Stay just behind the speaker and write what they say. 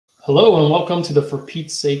Hello and welcome to the For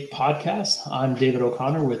Pete's Sake podcast. I'm David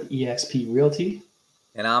O'Connor with eXp Realty.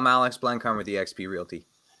 And I'm Alex Blancarn with eXp Realty.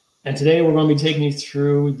 And today we're going to be taking you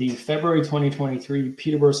through the February 2023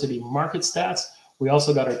 Peterborough City market stats. We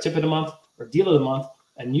also got our tip of the month, or deal of the month,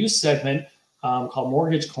 a news segment called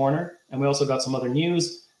Mortgage Corner. And we also got some other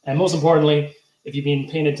news. And most importantly, if you've been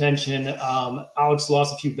paying attention, Alex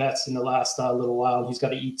lost a few bets in the last little while. He's got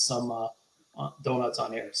to eat some donuts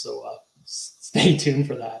on air. So stay tuned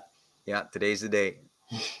for that. Yeah, today's the day.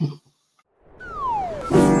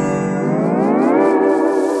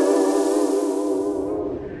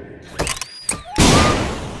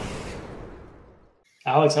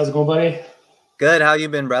 Alex, how's it going, buddy? Good. How you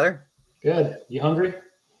been, brother? Good. You hungry?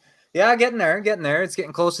 Yeah, getting there. It's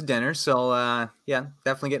getting close to dinner. So, yeah,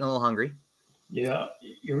 definitely getting a little hungry. Yeah.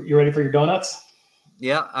 You ready for your donuts?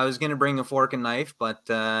 Yeah, I was going to bring a fork and knife, but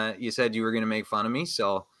you said you were going to make fun of me,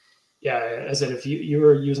 so... Yeah, I said if you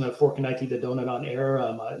were using a fork and knife to eat the donut on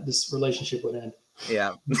air, this relationship would end.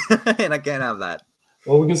 Yeah, and I can't have that.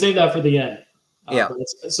 Well, we can save that for the end. Yeah.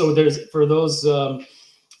 So there's for those.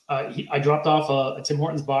 I dropped off a Tim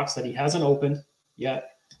Hortons box that he hasn't opened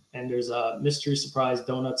yet, and there's a mystery surprise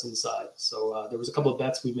donuts inside. So there was a couple of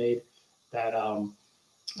bets we made that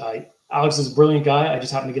Alex is a brilliant guy. I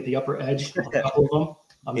just happened to get the upper edge on a couple of them.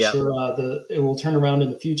 I'm sure it will turn around in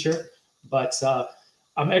the future, but.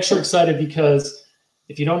 I'm extra excited because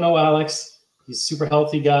if you don't know Alex, he's a super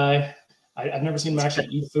healthy guy. I've never seen him actually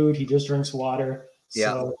eat food. He just drinks water.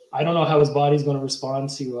 So I don't know how his body's going to respond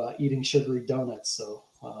to eating sugary donuts. So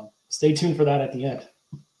stay tuned for that at the end.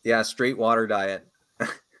 Yeah, straight water diet.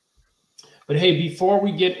 But hey, before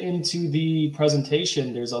we get into the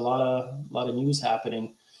presentation, there's a lot of news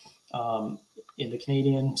happening in the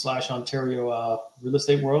Canadian/Ontario real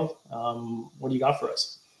estate world. What do you got for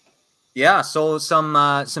us? Yeah, so some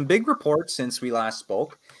big reports since we last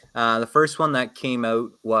spoke. The first one that came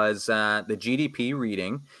out was the GDP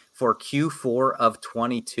reading for Q4 of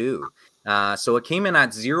 22. So it came in at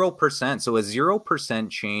 0%, so a 0%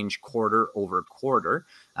 change quarter over quarter,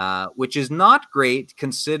 which is not great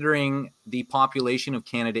considering the population of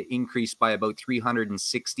Canada increased by about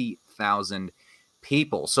 360,000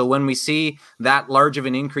 people. So when we see that large of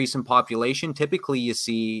an increase in population, typically you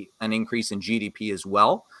see an increase in GDP as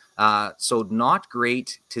well. So not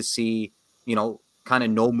great to see, kind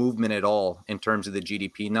of no movement at all in terms of the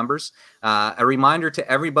GDP numbers. A reminder to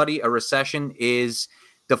everybody, a recession is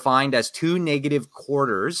defined as 2 negative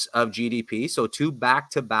quarters of GDP. So 2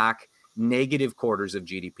 back-to-back negative quarters of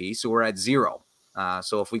GDP. So we're at 0.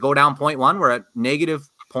 So if we go down 0.1, we're at negative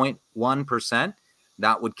 0.1%.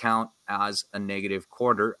 That would count as a negative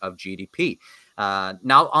quarter of GDP.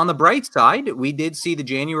 Now, on the bright side, we did see the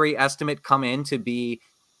January estimate come in to be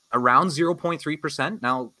around 0.3%.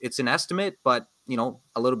 Now, it's an estimate, but,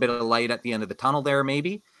 a little bit of light at the end of the tunnel there,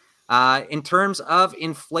 maybe. In terms of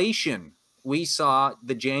inflation, we saw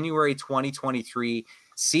the January 2023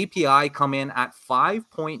 CPI come in at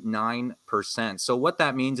 5.9%. So what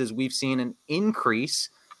that means is we've seen an increase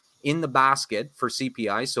in the basket for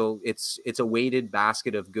CPI. So it's a weighted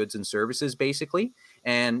basket of goods and services, basically.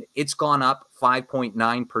 And it's gone up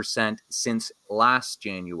 5.9% since last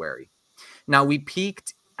January. Now, we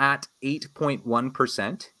peaked at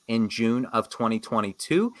 8.1% in June of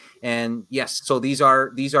 2022. And yes, so these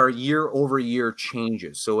are year over year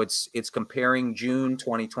changes. So it's comparing June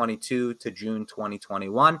 2022 to June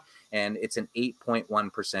 2021, and it's an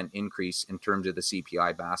 8.1% increase in terms of the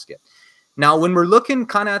CPI basket. Now, when we're looking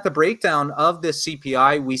kind of at the breakdown of this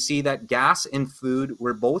CPI, we see that gas and food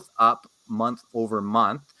were both up month over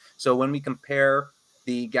month. So when we compare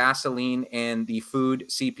the gasoline and the food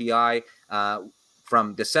CPI,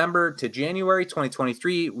 from December to January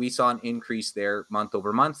 2023, we saw an increase there month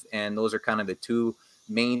over month. And those are kind of the two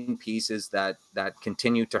main pieces that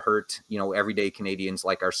continue to hurt, everyday Canadians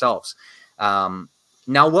like ourselves.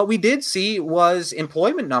 Now, what we did see was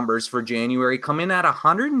employment numbers for January come in at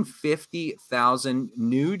 150,000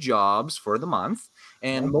 new jobs for the month.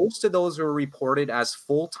 And most of those were reported as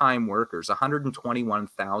full-time workers.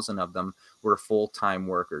 121,000 of them were full-time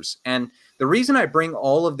workers. And the reason I bring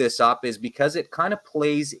all of this up is because it kind of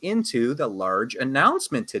plays into the large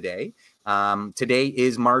announcement today. Today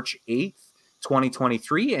is March 8th,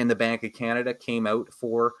 2023, and the Bank of Canada came out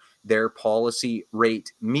for their policy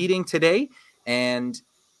rate meeting today. And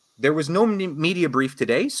there was no media brief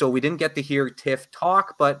today, so we didn't get to hear Tiff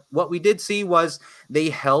talk. But what we did see was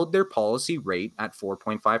they held their policy rate at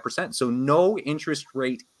 4.5%. So no interest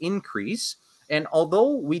rate increase. And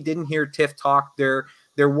although we didn't hear Tiff talk, there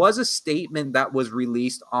was a statement that was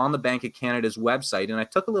released on the Bank of Canada's website. And I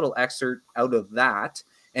took a little excerpt out of that.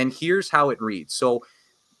 And here's how it reads. So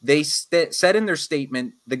They said in their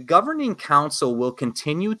statement, the governing council will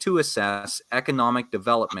continue to assess economic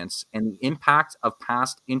developments and the impact of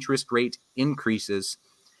past interest rate increases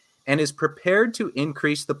and is prepared to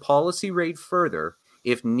increase the policy rate further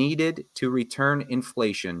if needed to return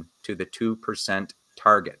inflation to the 2%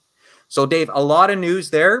 target. So, Dave, a lot of news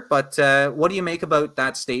there, but what do you make about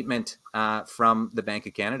that statement from the Bank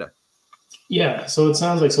of Canada? Yeah, so it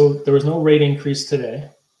sounds like there was no rate increase today,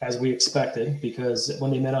 as we expected, because when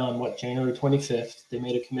they met on January 25th, they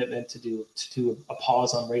made a commitment to do a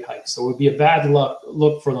pause on rate hikes. So it would be a bad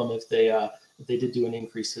look for them if they did do an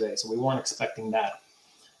increase today. So we weren't expecting that.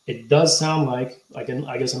 It does sound like I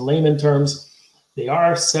guess in layman terms, they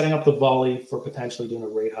are setting up the volley for potentially doing a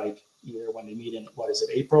rate hike either when they meet in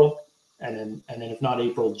April, and then if not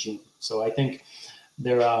April, June. So I think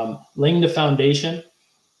they're laying the foundation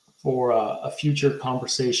for a future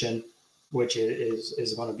conversation, which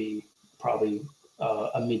is going to be probably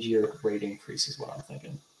a mid-year rate increase, is what I'm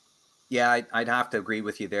thinking. Yeah, I'd have to agree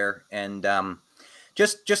with you there. And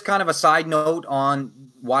just kind of a side note on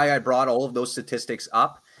why I brought all of those statistics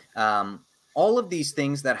up. All of these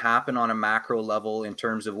things that happen on a macro level in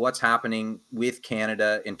terms of what's happening with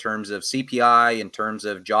Canada, in terms of CPI, in terms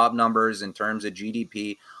of job numbers, in terms of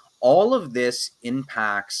GDP, all of this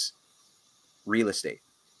impacts real estate.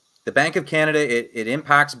 The Bank of Canada, it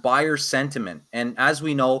impacts buyer sentiment. And as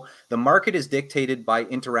we know, the market is dictated by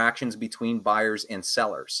interactions between buyers and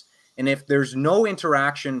sellers. And if there's no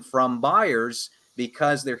interaction from buyers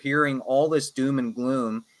because they're hearing all this doom and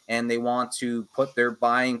gloom and they want to put their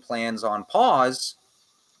buying plans on pause,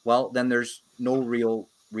 well, then there's no real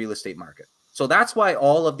estate market. So that's why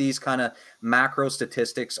all of these kind of macro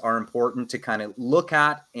statistics are important to kind of look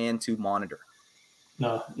at and to monitor.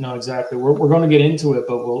 No, exactly. We're going to get into it,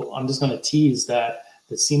 but I'm just going to tease that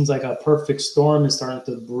it seems like a perfect storm is starting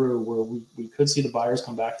to brew where we could see the buyers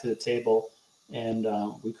come back to the table, and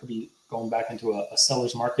we could be going back into a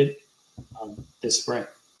seller's market this spring.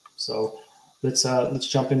 So let's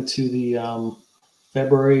jump into the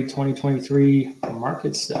February 2023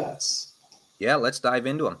 market stats. Yeah, let's dive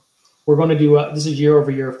into them. We're going to do this is year over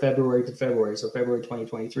year, February to February. So February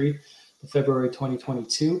 2023 to February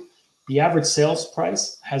 2022. The average sales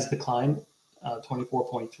price has declined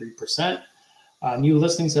 24.3%. New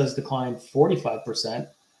listings has declined 45%.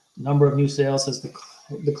 Number of new sales has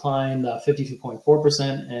declined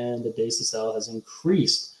 52.4%, and the days to sell has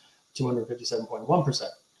increased 257.1%.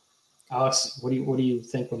 Alex, what do you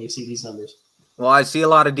think when you see these numbers? Well, I see a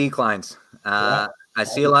lot of declines. I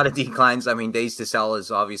see a lot of declines. I mean, days to sell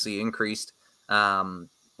is obviously increased,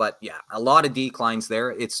 but yeah, a lot of declines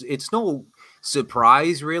there. It's no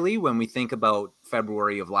surprise really when we think about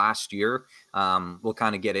February of last year. We'll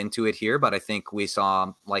kind of get into it here, but I think we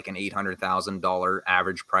saw like an $800,000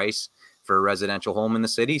 average price for a residential home in the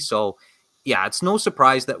city. So yeah, it's no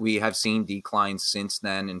surprise that we have seen declines since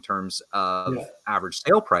then in terms of average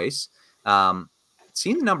sale price.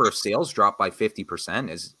 Seeing the number of sales drop by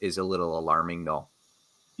 50% is a little alarming though.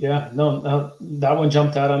 Yeah, no, that one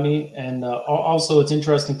jumped out at me. And also it's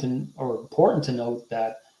interesting or important to note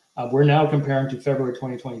that we're now comparing to February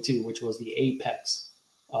 2022, which was the apex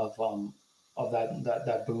of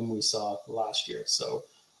that boom we saw last year. So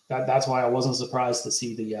that's why I wasn't surprised to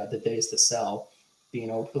see the days to sell being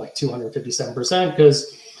like 257%,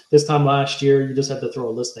 because this time last year you just had to throw a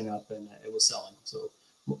listing up and it was selling. So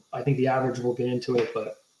I think the average, we'll get into it,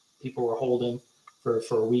 but people were holding for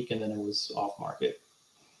a week and then it was off market.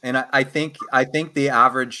 And I think the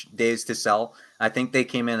average days to sell, I think they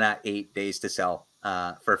came in at 8 days to sell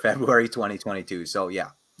for February 2022. So yeah,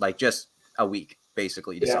 like just a week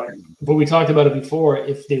basically. But we talked about it before.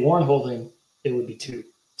 If they weren't holding, it would be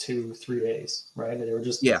 2-3 days, right? And they were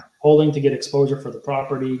just holding to get exposure for the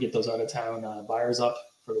property, get those out of town buyers up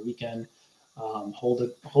for the weekend, hold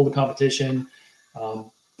the competition,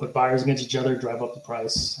 put buyers against each other, drive up the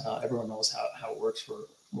price. Everyone knows how it works for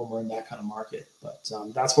when we're in that kind of market. But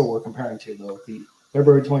that's what we're comparing to, though, the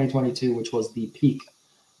February 2022, which was the peak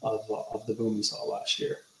of the boom we saw last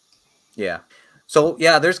year. Yeah. So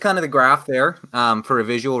yeah, there's kind of the graph there for a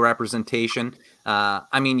visual representation.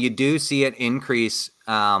 I mean, you do see it increase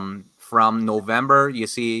from November. You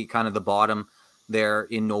see kind of the bottom there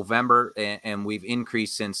in November, and we've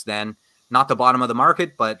increased since then. Not the bottom of the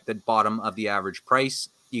market, but the bottom of the average price.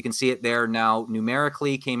 You can see it there now.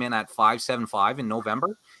 Numerically came in at 575 in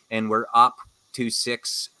November, and we're up to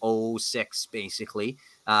 606 basically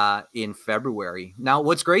in February. Now,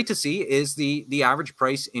 what's great to see is the average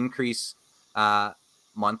price increase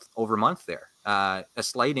month over month there. A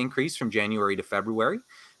slight increase from January to February.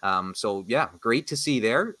 So yeah, great to see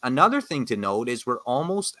there. Another thing to note is we're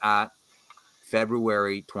almost at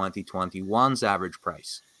February 2021's average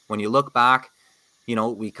price. When you look back,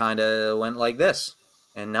 we kind of went like this,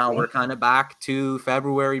 and now we're kind of back to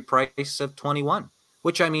February price of 21,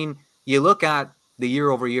 which, I mean, you look at the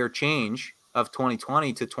year-over-year change of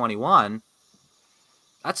 2020 to 21,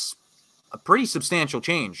 that's a pretty substantial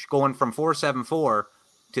change, going from 474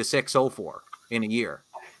 to 604 in a year.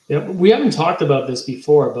 Yeah, we haven't talked about this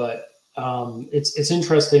before, but it's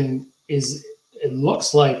interesting. It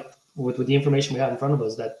looks like with the information we have in front of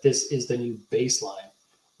us that this is the new baseline.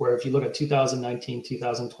 Where if you look at 2019,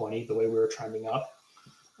 2020, the way we were trending up,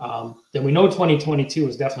 then we know 2022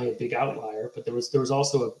 was definitely a big outlier, but there was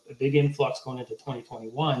also a big influx going into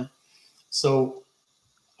 2021. So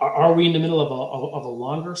are we in the middle of a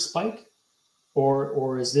longer spike,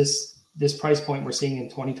 or is this price point we're seeing in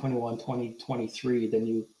 2021, 2023 the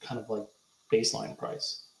new kind of like baseline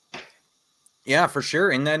price? Yeah, for sure.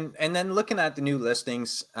 And then looking at the new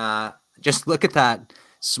listings, just look at that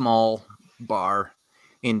small bar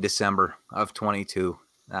in December of 22.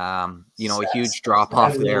 A huge drop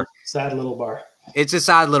off there. Sad little bar. It's a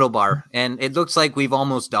sad little bar, and it looks like we've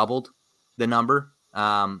almost doubled the number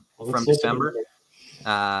from December.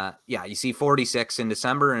 You see 46 in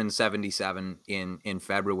December and 77 in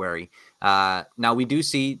February. Now we do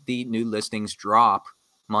see the new listings drop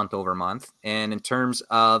month over month, and in terms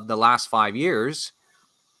of the last 5 years,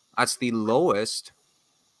 that's the lowest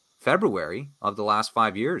February of the last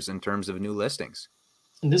 5 years in terms of new listings.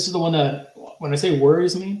 And this is the one that, when I say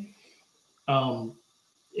worries me,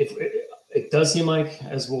 if it does seem like,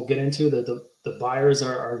 as we'll get into, that the buyers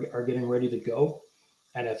are getting ready to go,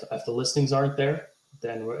 and if the listings aren't there,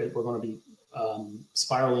 then we're going to be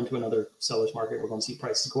spiral into another seller's market. We're going to see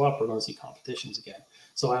prices go up. We're going to see competitions again.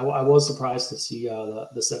 So I was surprised to see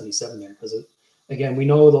the 77 there, because again, we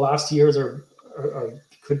know the last 2 years are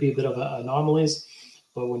could be a bit of anomalies,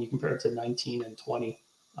 but when you compare it to 19 and 20,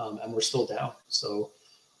 and we're still down. So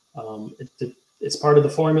it's part of the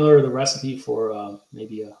formula or the recipe for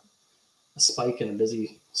maybe a spike in a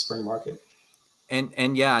busy spring market.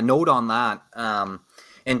 And yeah, note on that.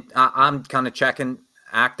 And I'm kind of checking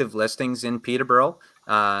active listings in Peterborough,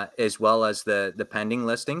 as well as the pending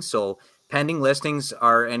listings. So pending listings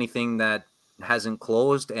are anything that hasn't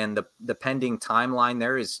closed, and the pending timeline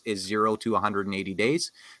there is 0 to 180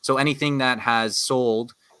 days. So anything that has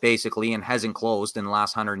sold basically and hasn't closed in the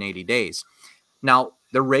last 180 days. Now,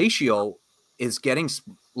 the ratio is getting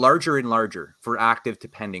larger and larger for active to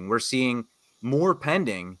pending. We're seeing more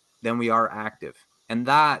pending than we are active, and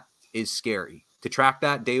that is scary to track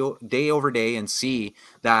that day over day and see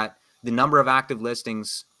that the number of active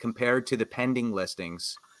listings compared to the pending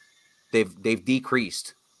listings, they've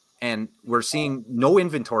decreased, and we're seeing no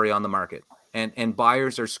inventory on the market, and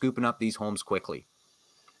buyers are scooping up these homes quickly.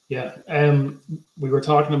 Yeah, we were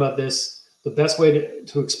talking about this. The best way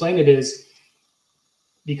to explain it is,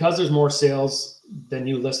 because there's more sales than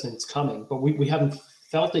new listings coming, but we haven't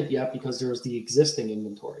felt it yet because there's the existing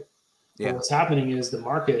inventory. Yeah. But what's happening is the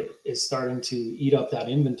market is starting to eat up that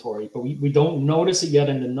inventory, but we don't notice it yet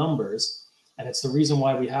in the numbers. And it's the reason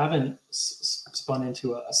why we haven't spun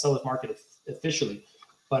into a seller's market officially.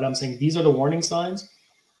 But I'm saying these are the warning signs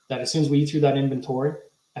that as soon as we eat through that inventory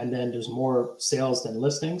and then there's more sales than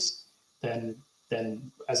listings, then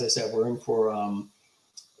as I said, we're in for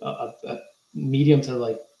a medium to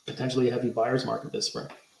like potentially heavy buyer's market this spring.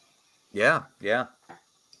 Yeah.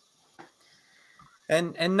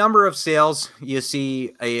 And number of sales, you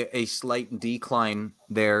see a slight decline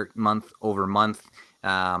there month over month.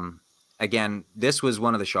 Again, this was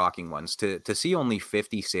one of the shocking ones to see only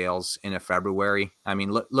 50 sales in a February. I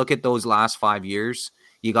mean, look at those last 5 years.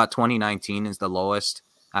 You got 2019 is the lowest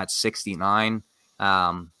at 69,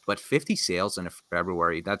 but 50 sales in a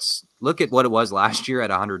February. Look at what it was last year at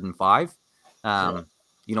 105. Sure.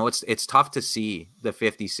 It's tough to see the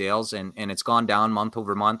 50 sales, and it's gone down month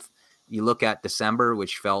over month. You look at December,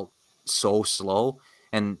 which felt so slow,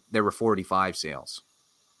 and there were 45 sales.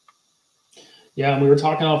 Yeah, and we were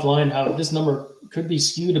talking offline how this number could be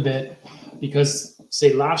skewed a bit because,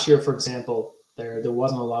 say, last year, for example, there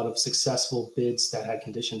wasn't a lot of successful bids that had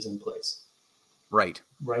conditions in place. Right.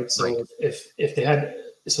 So right. If they had,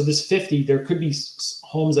 so this 50, there could be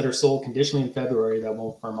homes that are sold conditionally in February that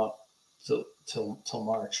won't firm up till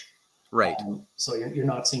March. Right. So you're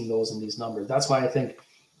not seeing those in these numbers. That's why I think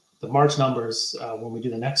the March numbers, when we do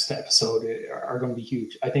the next episode, are going to be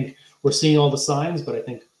huge. I think we're seeing all the signs, but I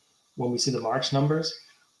think when we see the March numbers,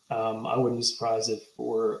 I wouldn't be surprised if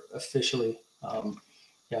we're officially,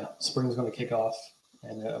 spring's going to kick off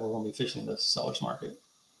and we're going to be officially in the seller's market.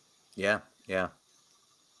 Yeah.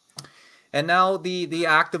 And now the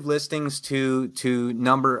active listings to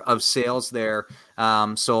number of sales there.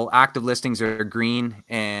 So active listings are green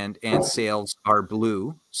and sales are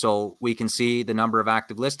blue. So we can see the number of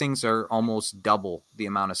active listings are almost double the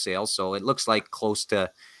amount of sales. So it looks like close to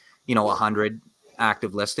 100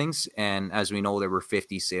 active listings. And as we know, there were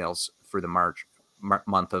 50 sales for the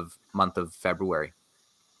month of February.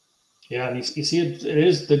 Yeah, and you see it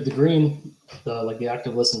is the green, like the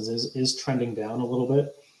active listings is trending down a little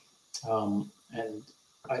bit. And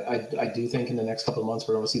I do think in the next couple of months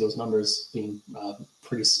we're going to see those numbers being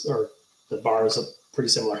or the bars of pretty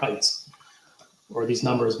similar heights, or these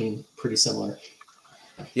numbers being pretty similar.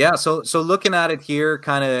 Yeah, so looking at it here,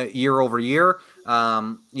 kind of year over year,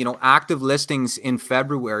 active listings in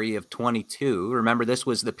February of 22. Remember, this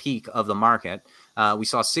was the peak of the market. We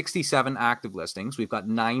saw 67 active listings. We've got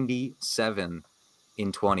 97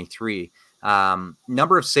 in 23.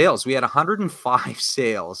 Number of sales, we had 105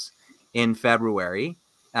 sales in February.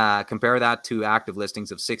 Compare that to active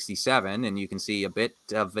listings of 67, and you can see a bit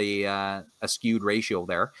of a skewed ratio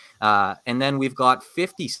there. And then we've got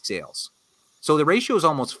 50 sales. So the ratio is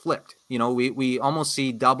almost flipped. We almost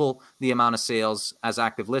see double the amount of sales as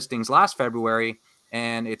active listings last February,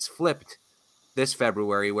 and it's flipped this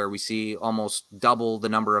February where we see almost double the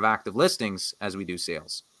number of active listings as we do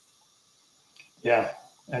sales. Yeah,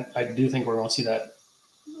 and I do think we're going to see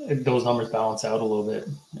those numbers balance out a little bit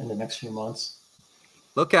in the next few months.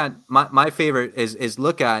 Look at my favorite is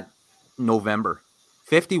look at November,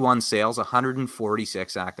 51 sales,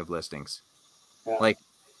 146 active listings. Yeah.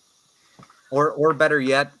 Or better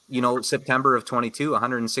yet, September of 22,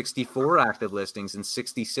 164 active listings and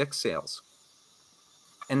 66 sales.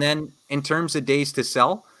 And then in terms of days to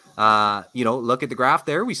sell, look at the graph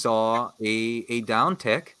there. We saw a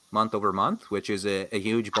downtick month over month, which is a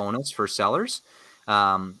huge bonus for sellers.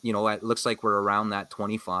 It looks like we're around that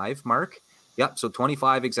 25 mark. Yep, so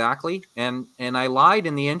 25 exactly. And I lied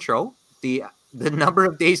in the intro. The number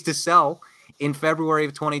of days to sell in February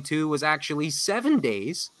of 22 was actually 7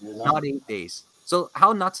 days, not 8 days. So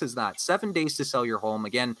how nuts is that? 7 days to sell your home.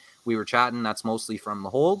 Again, we were chatting. That's mostly from the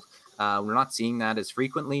hold. We're not seeing that as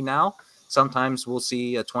frequently now. Sometimes we'll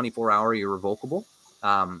see a 24-hour irrevocable,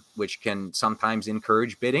 which can sometimes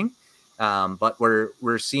encourage bidding. But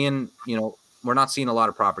we're seeing, we're not seeing a lot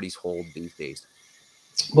of properties hold these days.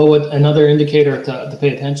 Well, what another indicator to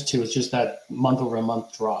pay attention to is just that month over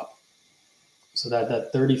month drop. So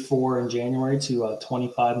that 34 in January to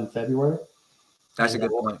 25 in February. That's a good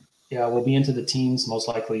point. Yeah, we'll be into the teens most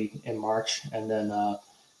likely in March, and then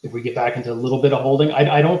if we get back into a little bit of holding,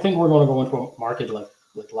 I don't think we're going to go into a market like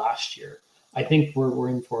last year. I think we're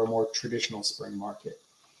in for a more traditional spring market.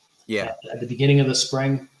 Yeah. At the beginning of the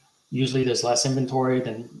spring, usually there's less inventory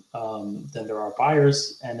than there are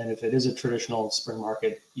buyers, and then if it is a traditional spring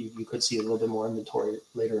market, you could see a little bit more inventory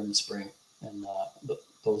later in the spring, and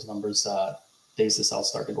those numbers. Days to sell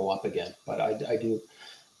start to go up again, but I do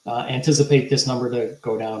anticipate this number to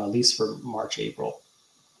go down at least for March, April.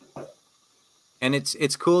 And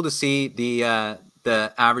it's cool to see the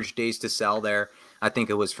average days to sell there. I think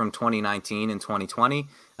it was from 2019 and 2020.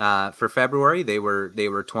 For February, they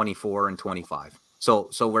were 24 and 25. So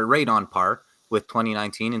we're right on par with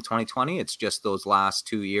 2019 and 2020. It's just those last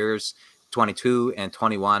 2 years, 22 and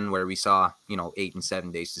 21, where we saw 8 and 7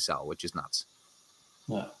 days to sell, which is nuts.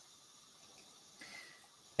 Yeah.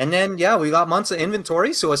 And then, we got months of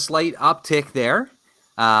inventory, so a slight uptick there,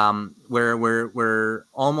 where we're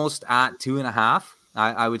almost at 2.5.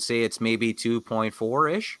 I would say it's maybe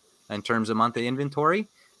 2.4-ish in terms of month of inventory.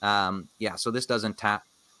 So this doesn't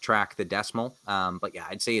track the decimal, but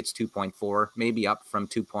I'd say it's 2.4, maybe up from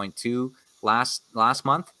 2.2 last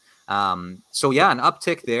month. An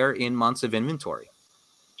uptick there in months of inventory.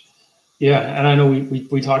 Yeah, and I know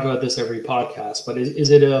we talk about this every podcast, but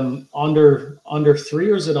is it under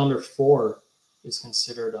 3 or is it under 4 is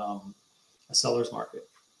considered a seller's market?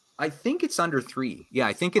 I think it's under 3. Yeah,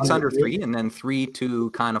 I think it's under 3, and then 3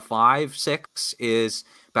 to kind of 5, 6 is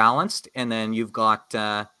balanced, and then you've got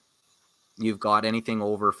anything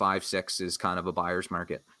over 5, 6 is kind of a buyer's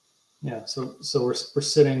market. Yeah, so we're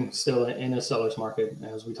sitting still in a seller's market,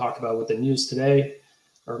 as we talked about with the news today.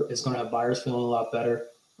 It's going to have buyers feeling a lot better.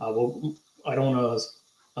 I don't want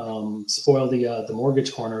to spoil the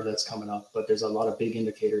mortgage corner that's coming up, but there's a lot of big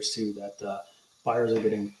indicators too that buyers are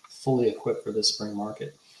getting fully equipped for this spring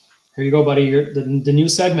market. Here you go, buddy. The new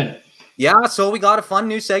segment. Yeah, so we got a fun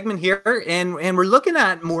new segment here, and we're looking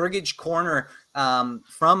at Mortgage Corner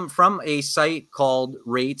from a site called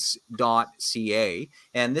rates.ca,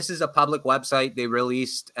 and this is a public website. They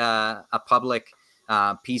released a public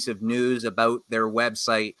piece of news about their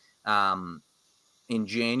website. in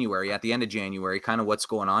January, at the end of January, kind of what's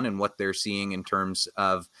going on and what they're seeing in terms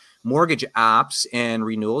of mortgage apps and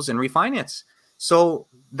renewals and refinance. So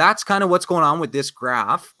that's kind of what's going on with this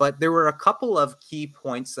graph. But there were a couple of key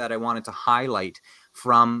points that I wanted to highlight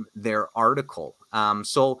from their article.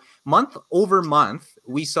 So month over month,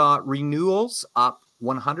 we saw renewals up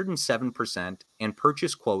 107% and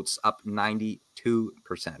purchase quotes up 92%.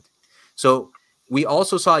 So we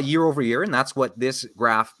also saw year over year, and that's what this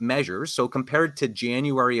graph measures. So compared to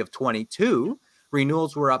January of 22,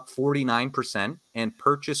 renewals were up 49% and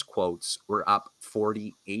purchase quotes were up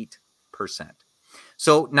 48%.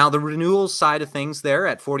 So now the renewals side of things there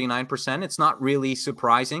at 49%, it's not really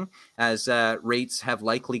surprising as rates have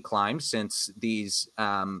likely climbed since these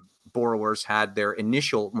borrowers had their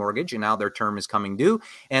initial mortgage and now their term is coming due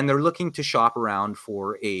and they're looking to shop around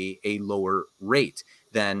for a lower rate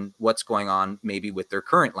than what's going on maybe with their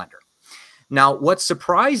current lender. Now, what's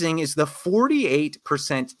surprising is the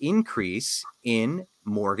 48% increase in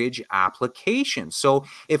mortgage applications. So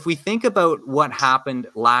if we think about what happened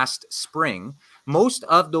last spring, most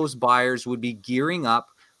of those buyers would be gearing up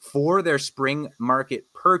for their spring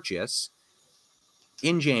market purchase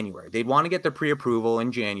in January. They'd want to get their pre-approval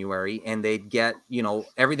in January and they'd get,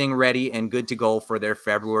 everything ready and good to go for their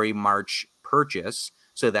February, March purchase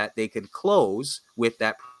so that they could close with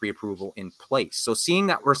that pre-approval in place. So seeing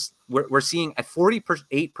that we're seeing a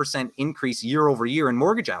 48% increase year over year in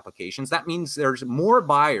mortgage applications, that means there's more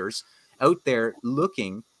buyers out there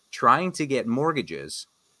trying to get mortgages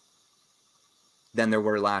than there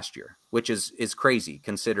were last year, which is crazy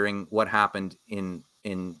considering what happened in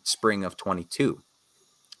spring of 22.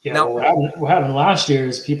 Yeah, now, what happened last year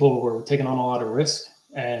is people were taking on a lot of risk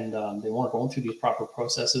and they weren't going through these proper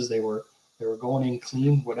processes. They were going in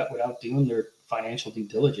clean without doing their financial due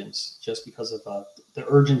diligence just because of the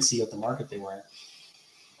urgency of the market they were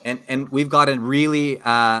in. And we've got a really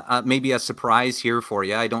maybe a surprise here for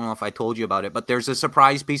you. I don't know if I told you about it, but there's a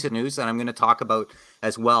surprise piece of news that I'm going to talk about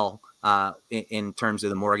as well in terms of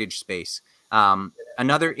the mortgage space.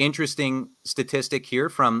 Another interesting statistic here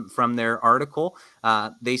from their article,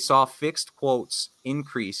 they saw fixed quotes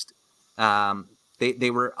increased. They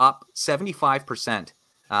were up 75%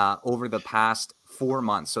 over the past 4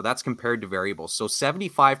 months. So that's compared to variables. So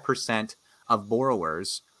 75% of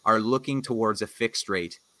borrowers are looking towards a fixed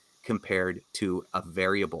rate compared to a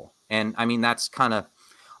variable. And I mean, that's kind of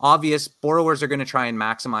obvious. Borrowers are going to try and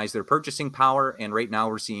maximize their purchasing power. And right now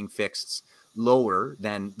we're seeing fixeds lower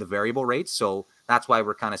than the variable rates. So that's why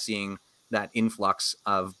we're kind of seeing that influx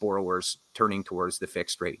of borrowers turning towards the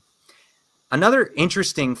fixed rate. Another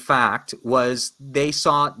interesting fact was they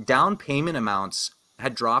saw down payment amounts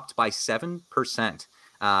had dropped by 7%.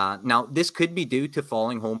 Now, this could be due to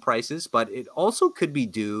falling home prices, but it also could be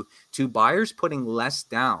due to buyers putting less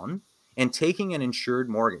down and taking an insured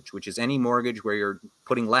mortgage, which is any mortgage where you're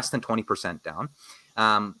putting less than 20% down.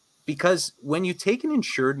 Because when you take an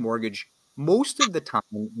insured mortgage, most of the time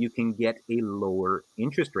you can get a lower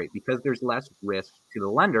interest rate because there's less risk to the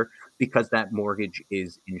lender because that mortgage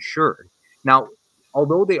is insured. Now,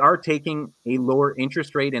 although they are taking a lower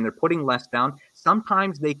interest rate and they're putting less down,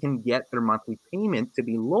 sometimes they can get their monthly payment to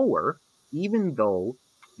be lower, even though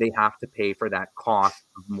they have to pay for that cost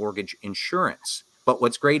of mortgage insurance. But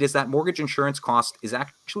what's great is that mortgage insurance cost is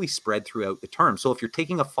actually spread throughout the term. So if you're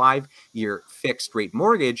taking a 5-year fixed rate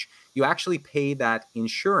mortgage, you actually pay that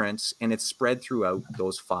insurance and it's spread throughout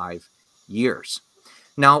those 5 years.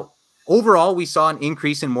 Now, overall, we saw an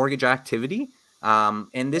increase in mortgage activity.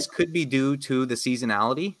 And this could be due to the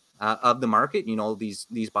seasonality of the market.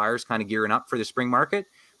 These buyers kind of gearing up for the spring market,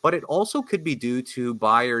 but it also could be due to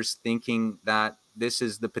buyers thinking that this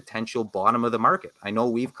is the potential bottom of the market. I know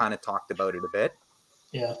we've kind of talked about it a bit.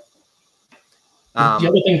 Yeah.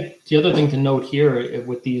 The other thing to note here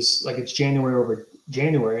with these, like it's January over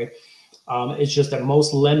January, it's just that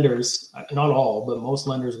most lenders, not all, but most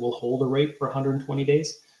lenders will hold a rate for 120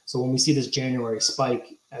 days. So when we see this January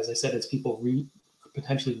spike, as I said, it's people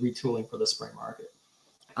potentially retooling for the spring market.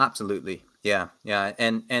 Absolutely. Yeah.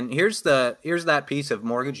 And here's that piece of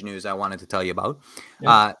mortgage news I wanted to tell you about.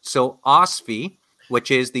 Yeah. So OSFI,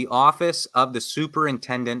 which is the Office of the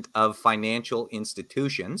Superintendent of Financial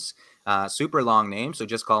Institutions, super long name, so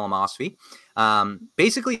just call them OSFI.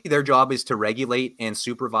 Basically, their job is to regulate and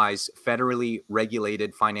supervise federally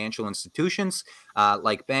regulated financial institutions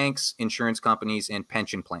like banks, insurance companies, and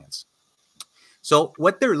pension plans. So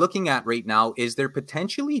what they're looking at right now is they're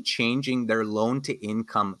potentially changing their loan to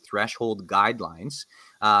income threshold guidelines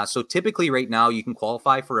So typically right now you can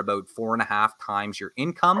qualify for about 4.5 times your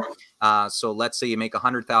income. So let's say you make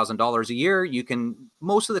 $100,000 a year, you can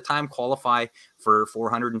most of the time qualify for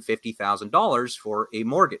 $450,000 for a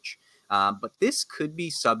mortgage. But this could be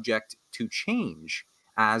subject to change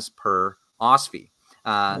as per OSFI.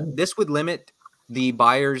 This would limit the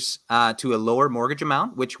buyers to a lower mortgage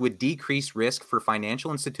amount, which would decrease risk for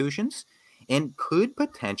financial institutions and could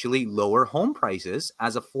potentially lower home prices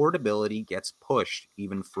as affordability gets pushed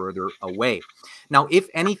even further away. Now, if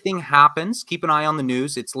anything happens, keep an eye on the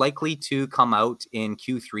news. It's likely to come out in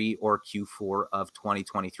Q3 or Q4 of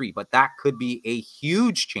 2023, but that could be a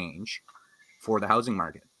huge change for the housing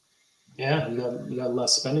market. Yeah, you got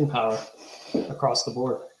less spending power across the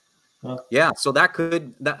board. Huh? Yeah, so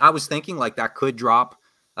that I was thinking like that could drop,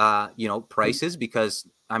 prices because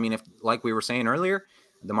I mean, if like we were saying earlier,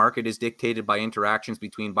 the market is dictated by interactions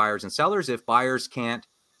between buyers and sellers. If buyers can't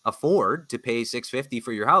afford to pay $650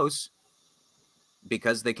 for your house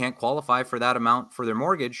because they can't qualify for that amount for their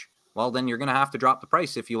mortgage, well, then you're going to have to drop the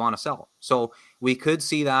price if you want to sell. So we could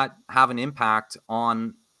see that have an impact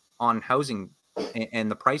on housing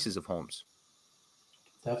and the prices of homes.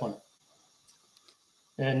 Definitely.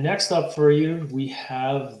 And next up for you, we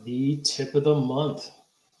have the tip of the month.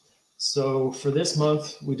 So for this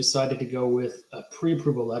month, we decided to go with a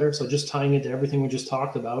pre-approval letter. So just tying into everything we just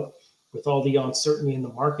talked about, with all the uncertainty in the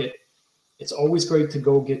market, it's always great to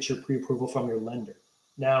go get your pre-approval from your lender.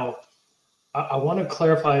 Now, I want to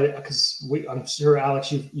clarify, because I'm sure,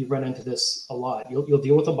 Alex, you've run into this a lot. You'll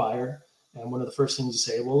deal with a buyer, and one of the first things you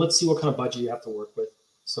say, well, let's see what kind of budget you have to work with.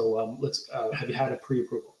 So have you had a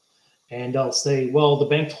pre-approval? And they'll say, well, the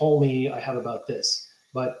bank told me I have about this,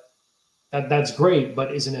 but that's great,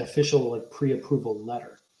 but is an official like pre-approval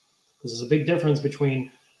letter? Because there's a big difference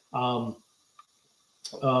between Joe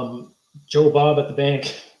Bob at the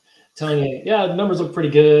bank telling you, yeah, the numbers look pretty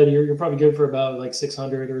good. You're probably good for about like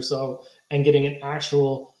 600 or so, and getting an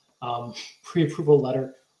actual pre-approval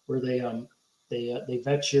letter where they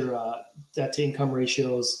vet your debt to income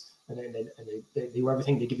ratios and they do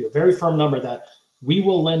everything. They give you a very firm number that we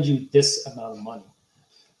will lend you this amount of money.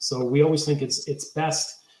 So we always think it's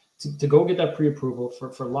best to go get that pre-approval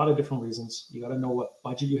for a lot of different reasons. You got to know what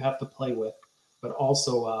budget you have to play with, but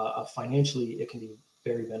also financially, it can be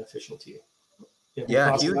very beneficial to you.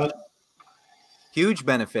 Yeah, huge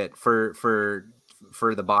benefit for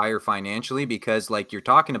the buyer financially, because like you're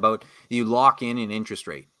talking about, you lock in an interest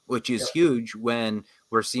rate, which is huge when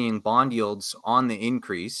we're seeing bond yields on the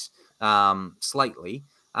increase slightly,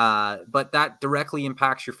 but that directly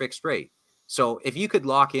impacts your fixed rate. So if you could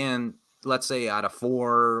lock in, let's say at a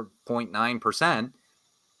 4.9%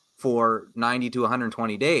 for 90 to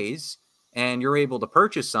 120 days, and you're able to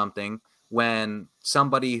purchase something when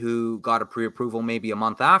somebody who got a pre-approval maybe a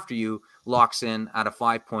month after you locks in at a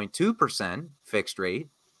 5.2% fixed rate,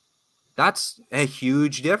 that's a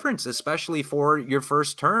huge difference, especially for your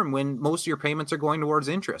first term when most of your payments are going towards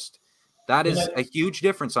interest. That is a huge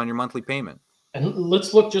difference on your monthly payment. And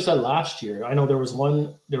let's look just at last year. I know there was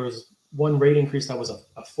one rate increase that was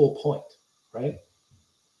a full point, right?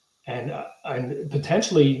 And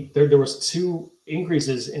potentially there was two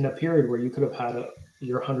increases in a period where you could have had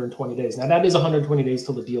your 120 days. Now that is 120 days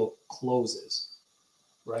till the deal closes,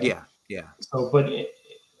 right? Yeah. So, but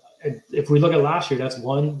if we look at last year, that's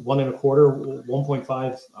 1.25,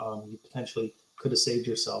 1.5. You potentially could have saved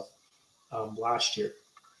yourself last year.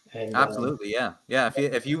 And absolutely, yeah.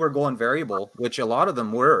 If you were going variable, which a lot of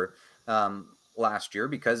them were last year,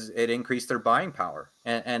 because it increased their buying power,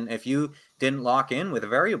 and if you didn't lock in with a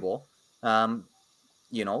variable,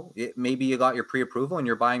 maybe you got your pre-approval and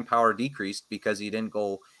your buying power decreased because you didn't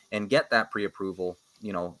go and get that pre-approval,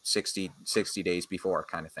 60 days before,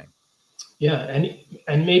 kind of thing. Yeah,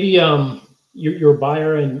 and maybe you're a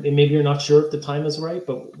buyer and maybe you're not sure if the time is right,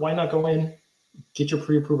 but why not go in, get your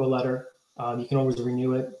pre-approval letter? You can always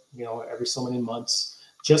renew it, every so many months,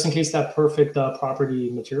 just in case that perfect property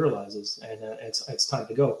materializes and it's time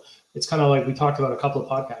to go. It's kind of like we talked about a couple of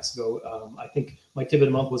podcasts ago. I think my tip of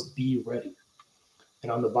the month was be ready.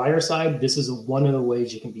 And on the buyer side, this is one of the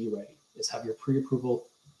ways you can be ready, is have your pre-approval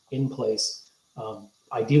in place,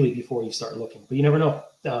 ideally before you start looking. But you never know.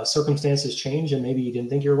 Circumstances change, and maybe you didn't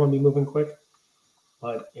think you were going to be moving quick.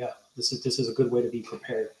 But yeah, this is a good way to be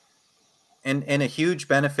prepared. And a huge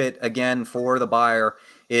benefit, again, for the buyer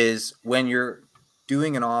is when you're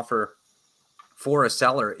doing an offer for a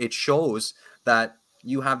seller, it shows that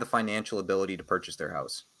you have the financial ability to purchase their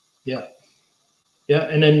house. Yeah.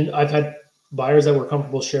 And then I've had buyers that were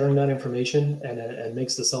comfortable sharing that information, and it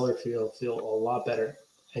makes the seller feel a lot better.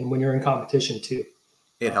 And when you're in competition too,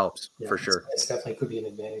 it helps for sure. It's definitely could be an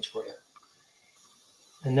advantage for you.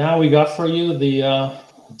 And now we got for you the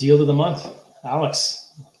deal of the month.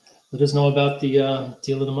 Alex, let us know about the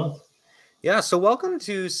deal of the month. Yeah, so welcome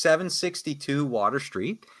to 762 Water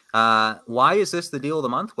Street. Why is this the deal of the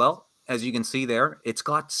month? Well, as you can see there, it's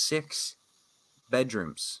got 6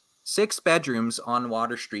 bedrooms. 6 bedrooms on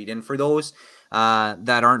Water Street. And for those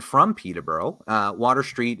that aren't from Peterborough, Water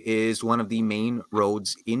Street is one of the main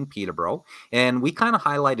roads in Peterborough. And we kind of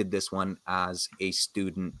highlighted this one as a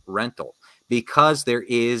student rental because there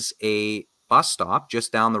is a bus stop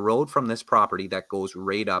just down the road from this property that goes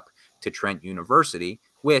right up to Trent University,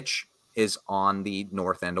 which is on the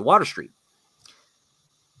north end of Water Street.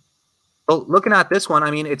 So looking at this one,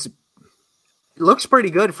 I mean, it looks pretty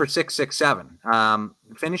good for 667.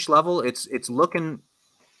 Finish level, it's looking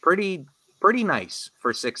pretty nice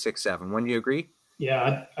for 667. Wouldn't you agree?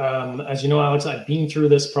 Yeah, as you know, Alex, I've been through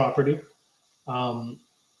this property.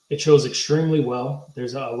 It shows extremely well.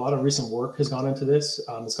 There's a lot of recent work has gone into this.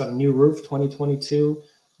 It's got a new roof, 2022,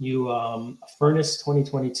 new furnace,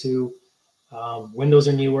 2022. Windows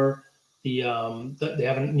are newer. They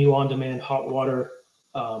have a new on-demand hot water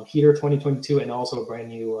heater, 2022, and also a brand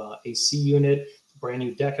new AC unit, brand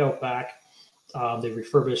new deck out back. They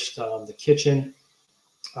refurbished the kitchen.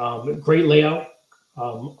 Great layout.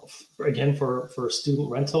 Again, for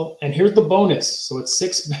student rental. And here's the bonus. So it's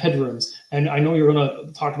 6 bedrooms. And I know you're going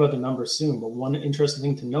to talk about the numbers soon, but one interesting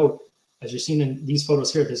thing to note, as you're seeing in these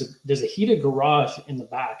photos here, there's a heated garage in the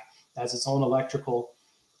back that has its own electrical,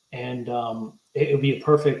 and it would be a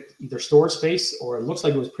perfect either storage space, or it looks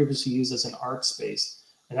like it was previously used as an art space,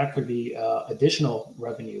 and that could be additional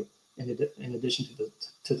revenue in addition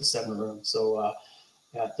to the 7 rooms. So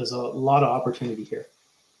yeah, there's a lot of opportunity here.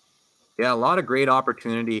 Yeah, a lot of great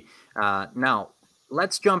opportunity. Now,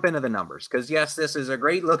 let's jump into the numbers, because yes, this is a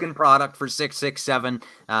great looking product for 667.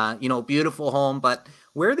 Beautiful home, but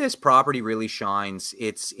where this property really shines,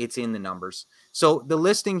 it's in the numbers. So the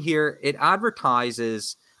listing here, it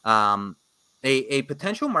advertises a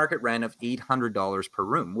potential market rent of $800 per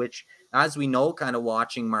room, which, as we know, kind of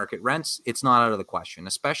watching market rents, it's not out of the question,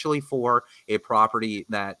 especially for a property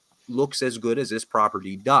that looks as good as this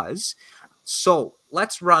property does. So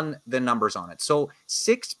let's run the numbers on it. So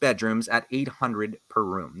 6 bedrooms at $800 per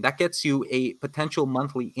room. That gets you a potential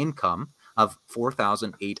monthly income of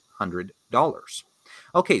 $4,800.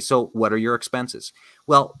 Okay, so what are your expenses?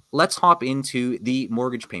 Well, let's hop into the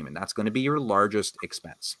mortgage payment. That's going to be your largest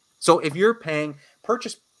expense. So if you're paying,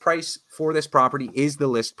 purchase price for this property is the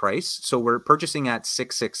list price. So we're purchasing at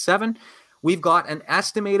 $667. We've got an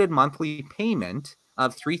estimated monthly payment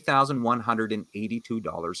of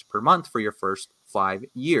 $3,182 per month for your first 5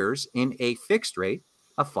 years in a fixed rate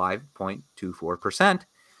of 5.24%,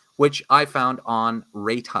 which I found on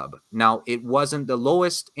RateHub. Now, it wasn't the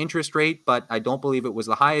lowest interest rate, but I don't believe it was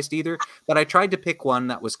the highest either. But I tried to pick one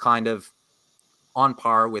that was kind of on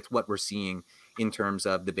par with what we're seeing in terms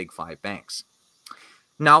of the big 5 banks.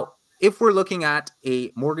 Now, if we're looking at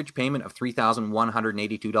a mortgage payment of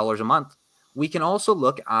 $3,182 a month, we can also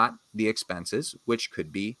look at the expenses, which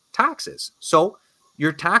could be taxes. So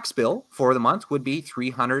your tax bill for the month would be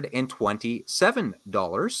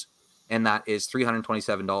 $327, and that is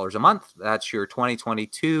 $327 a month. That's your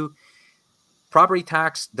 2022 property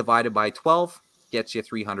tax divided by 12 gets you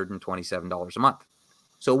 $327 a month.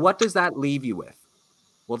 So what does that leave you with?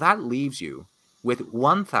 Well, that leaves you with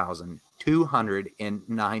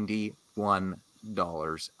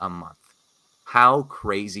 $1,291 a month. How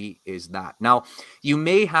crazy is that? Now, you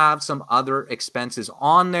may have some other expenses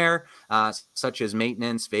on there, such as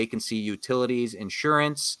maintenance, vacancy, utilities,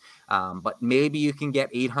 insurance, but maybe you can get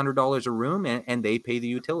 $800 a room and they pay the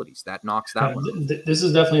utilities. That knocks that one. This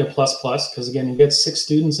is definitely a plus because, again, you get 6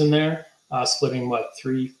 students in there, splitting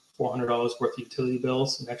 $300-400 worth of utility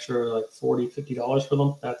bills, an extra like $40-50 for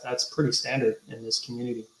them. That's pretty standard in this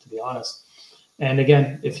community, to be honest. And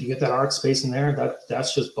again, if you get that art space in there,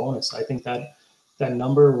 that's just bonus. I think that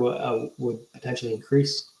number would potentially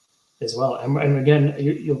increase as well. And again,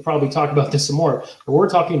 you'll probably talk about this some more, but we're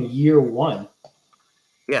talking year 1.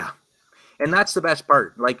 Yeah. And that's the best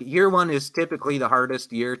part. Like, year 1 is typically the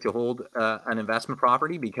hardest year to hold an investment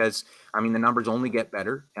property because, I mean, the numbers only get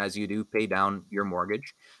better as you do pay down your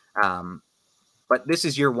mortgage. But this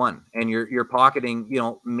is year 1, and you're pocketing,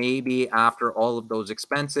 maybe after all of those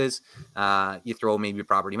expenses, you throw maybe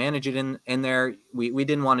property management in there. We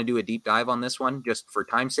didn't want to do a deep dive on this one just for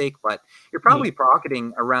time's sake, but you're probably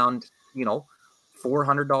pocketing around,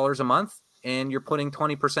 $400 a month, and you're putting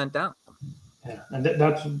 20% down. Yeah, and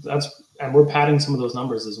that's and we're padding some of those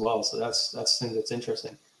numbers as well. So that's the thing that's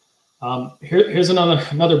interesting. Here's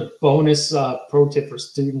another bonus pro tip for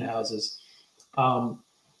student houses.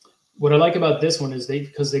 what I like about this one is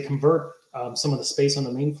because they convert some of the space on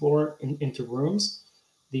the main floor into rooms.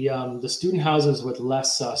 The student houses with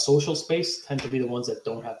less social space tend to be the ones that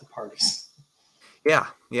don't have the parties. Yeah,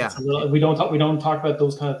 It's a little, we don't talk about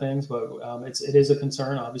those kind of things, but it is a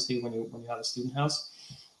concern, obviously, when you have a student house.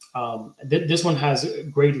 This one has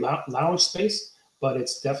great lounge space, but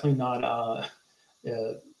it's definitely not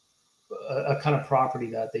a kind of property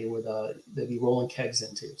that they'd be rolling kegs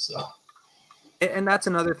into. So. And that's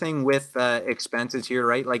another thing with expenses here,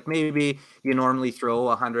 right? Like maybe you normally throw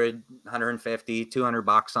 100, 150,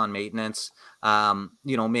 $200 on maintenance.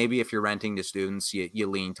 Maybe if you're renting to students, you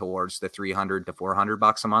lean towards the 300 to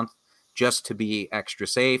 $400 a month just to be extra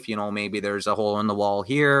safe. Maybe there's a hole in the wall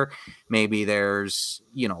here. Maybe there's,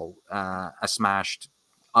 a smashed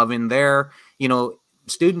oven there.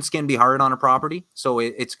 Students can be hard on a property. So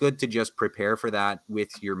it's good to just prepare for that with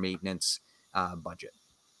your maintenance budget.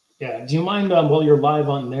 Yeah. Do you mind while you're live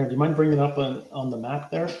on there? Do you mind bringing it up on the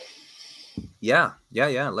map there? Yeah.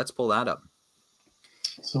 Let's pull that up.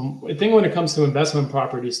 So I think when it comes to investment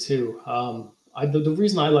properties too, the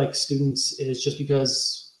reason I like students is just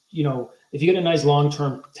because if you get a nice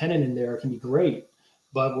long-term tenant in there, it can be great.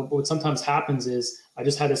 But what sometimes happens is I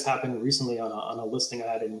just had this happen recently on a listing I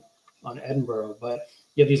had on Edinburgh. But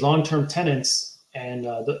you have these long-term tenants, and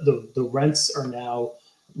the rents are now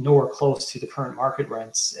nowhere close to the current market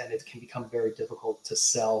rents, and it can become very difficult to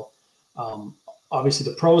sell. Obviously,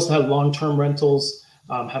 the pros to have long-term rentals,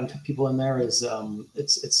 having people in there is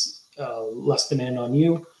it's less demand on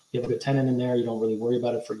you. You have a good tenant in there, you don't really worry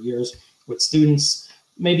about it for years. With students,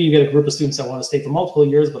 maybe you get a group of students that want to stay for multiple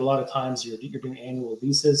years, but a lot of times you're doing annual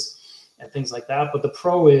leases and things like that. But the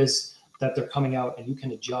pro is that they're coming out and you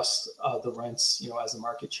can adjust the rents, as the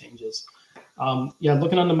market changes.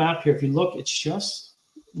 Looking on the map here, if you look, it's just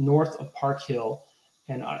north of Park Hill,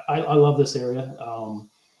 and I love this area.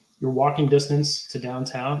 You're walking distance to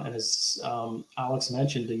downtown, and as Alex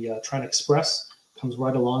mentioned, the Trent Express comes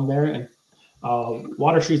right along there, and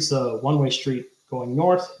Water Street's a one-way street going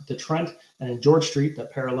north to Trent, and then George Street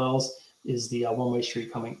that parallels is the one-way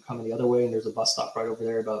street coming the other way, and there's a bus stop right over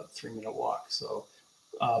there, about a 3-minute walk. So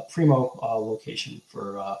primo location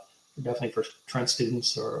for definitely for Trent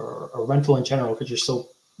students or rental in general, because you're so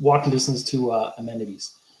walking distance to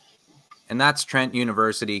amenities. And that's Trent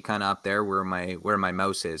University, kind of up there where my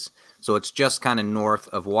mouse is. So it's just kind of north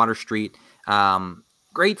of Water Street.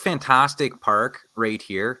 Great, fantastic park right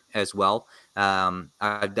here as well.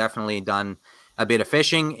 I've definitely done a bit of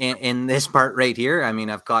fishing in this part right here. I mean,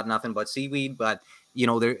 I've caught nothing but seaweed, but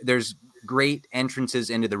there's great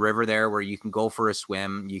entrances into the river there where you can go for a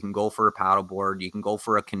swim, you can go for a paddleboard, you can go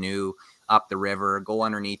for a canoe up the river, go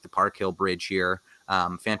underneath the Park Hill Bridge here.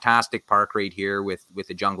 Fantastic park right here with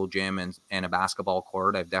a jungle gym and a basketball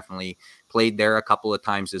court. I've definitely played there a couple of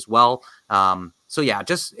times as well. So yeah,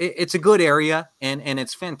 it's a good area, and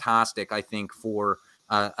it's fantastic, I think, for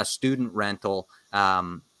a student rental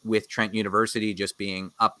with Trent University just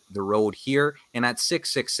being up the road here, and at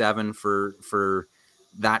 667 for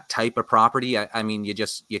that type of property. I mean,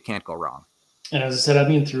 you can't go wrong. And as I said, I've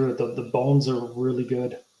been through it. The bones are really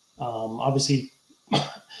good. Obviously,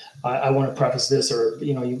 I want to preface this, or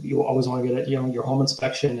you always want to get your home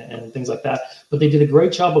inspection and things like that. But they did a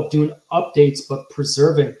great job of doing updates, but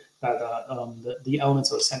preserving the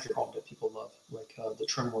elements of a century home that people love, like the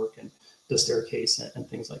trim work and the staircase and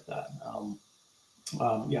things like that.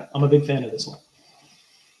 I'm a big fan of this one.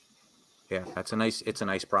 Yeah, it's a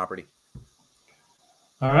nice property.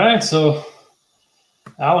 All right, so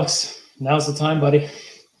Alex, now's the time, buddy.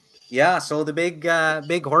 Yeah, so the big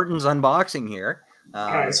Hortons unboxing here.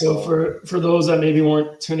 All right, so for those that maybe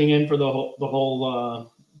weren't tuning in for the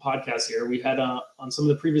whole podcast here, we had on some of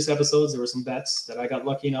the previous episodes, there were some bets that I got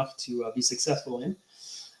lucky enough to be successful in,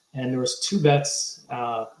 and there was 2 bets,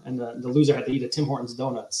 and the loser had to eat a Tim Hortons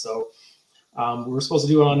donut. So we were supposed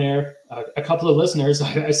to do it on air. A couple of listeners,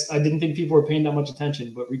 I didn't think people were paying that much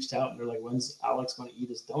attention, but reached out and they're like, "When's Alex going to eat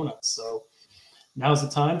his donuts?" So now's the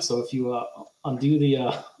time. So if you undo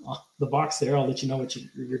the box there, I'll let you know what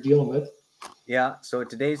you're dealing with. Yeah, so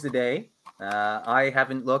today's the day. I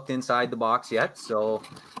haven't looked inside the box yet, so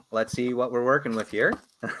let's see what we're working with here.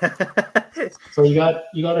 So you got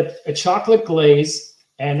a chocolate glaze,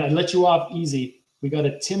 and I let you off easy. We got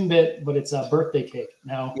a Timbit, but it's a birthday cake.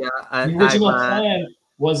 Now, the original plan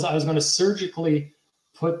was I was going to surgically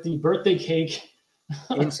put the birthday cake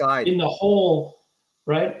inside in the hole,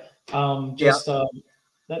 right?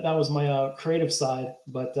 That was my creative side,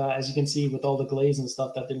 but as you can see, with all the glaze and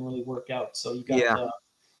stuff, that didn't really work out. So you got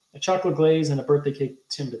a chocolate glaze and a birthday cake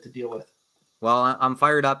Timbit to deal with. Well, I'm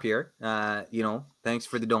fired up here. Thanks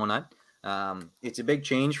for the donut. It's a big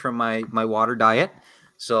change from my water diet.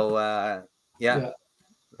 So yeah.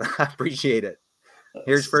 I appreciate it.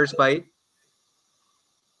 Here's first bite.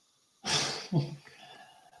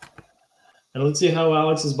 And let's see how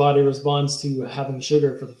Alex's body responds to having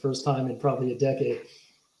sugar for the first time in probably a decade.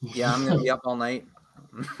 Yeah, I'm going to be up all night.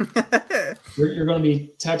 You're going to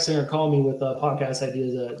be texting or calling me with podcast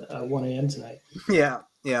ideas at 1 a.m. tonight. Yeah,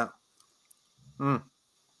 yeah. Mm.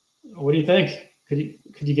 What do you think?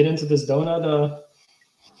 Could you get into this donut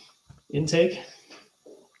intake?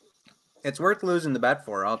 It's worth losing the bet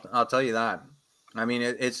for. I'll tell you that. I mean,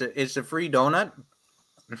 it's a free donut.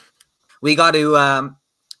 We got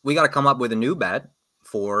to come up with a new bet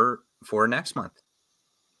for next month.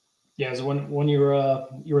 Yeah, so when you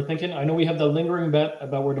were thinking, I know we have the lingering bet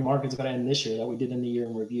about where the market's going to end this year that we did in the year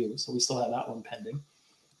in review, so we still have that one pending.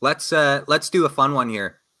 Let's do a fun one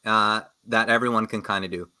here that everyone can kind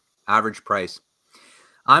of do. Average price.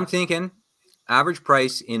 I'm thinking average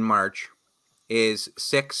price in March is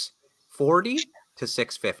 $6.40 to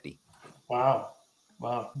 $6.50. Wow,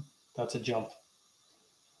 that's a jump.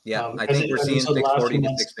 Yeah, I think we're seeing $6.40 to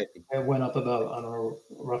 $6.50. It went up about, I don't know,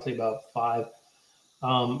 roughly about 5.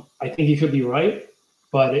 I think you could be right,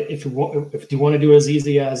 but if you want to do it as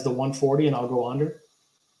easy as the 140 and I'll go under.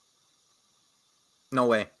 No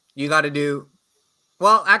way. You got to do.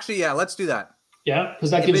 Well, actually, yeah, let's do that. Yeah, because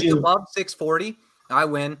that gives you. If it's above 640, I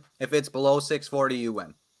win. If it's below 640, you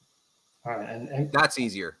win. All right, and that's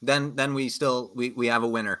easier. Then we have a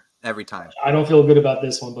winner every time. I don't feel good about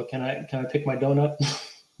this one, but can I pick my donut?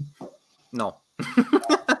 No.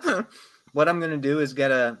 What I'm gonna do is get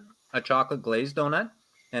a chocolate glazed donut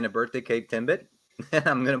and a birthday cake Timbit, and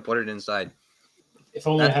I'm gonna put it inside. If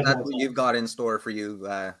only that's what you've got in store for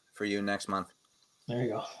you next month. There you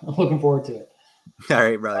go. I'm looking forward to it. All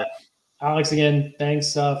right, brother. Alex, again,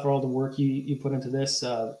 thanks for all the work you put into this,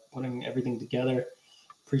 putting everything together.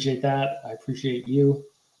 Appreciate that. I appreciate you.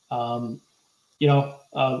 If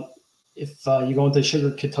you go into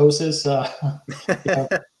sugar ketosis,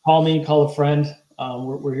 call me, call a friend.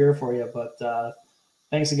 We're here for you. But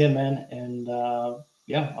thanks again, man. And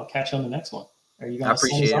I'll catch you on the next one. Are you gonna? I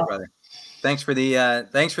appreciate it, brother. Thanks for the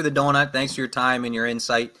donut. Thanks for your time and your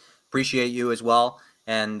insight. Appreciate you as well.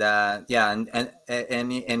 And and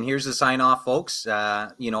here's the sign off, folks.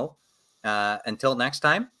 Until next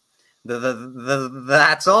time.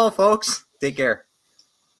 That's all, folks. Take care.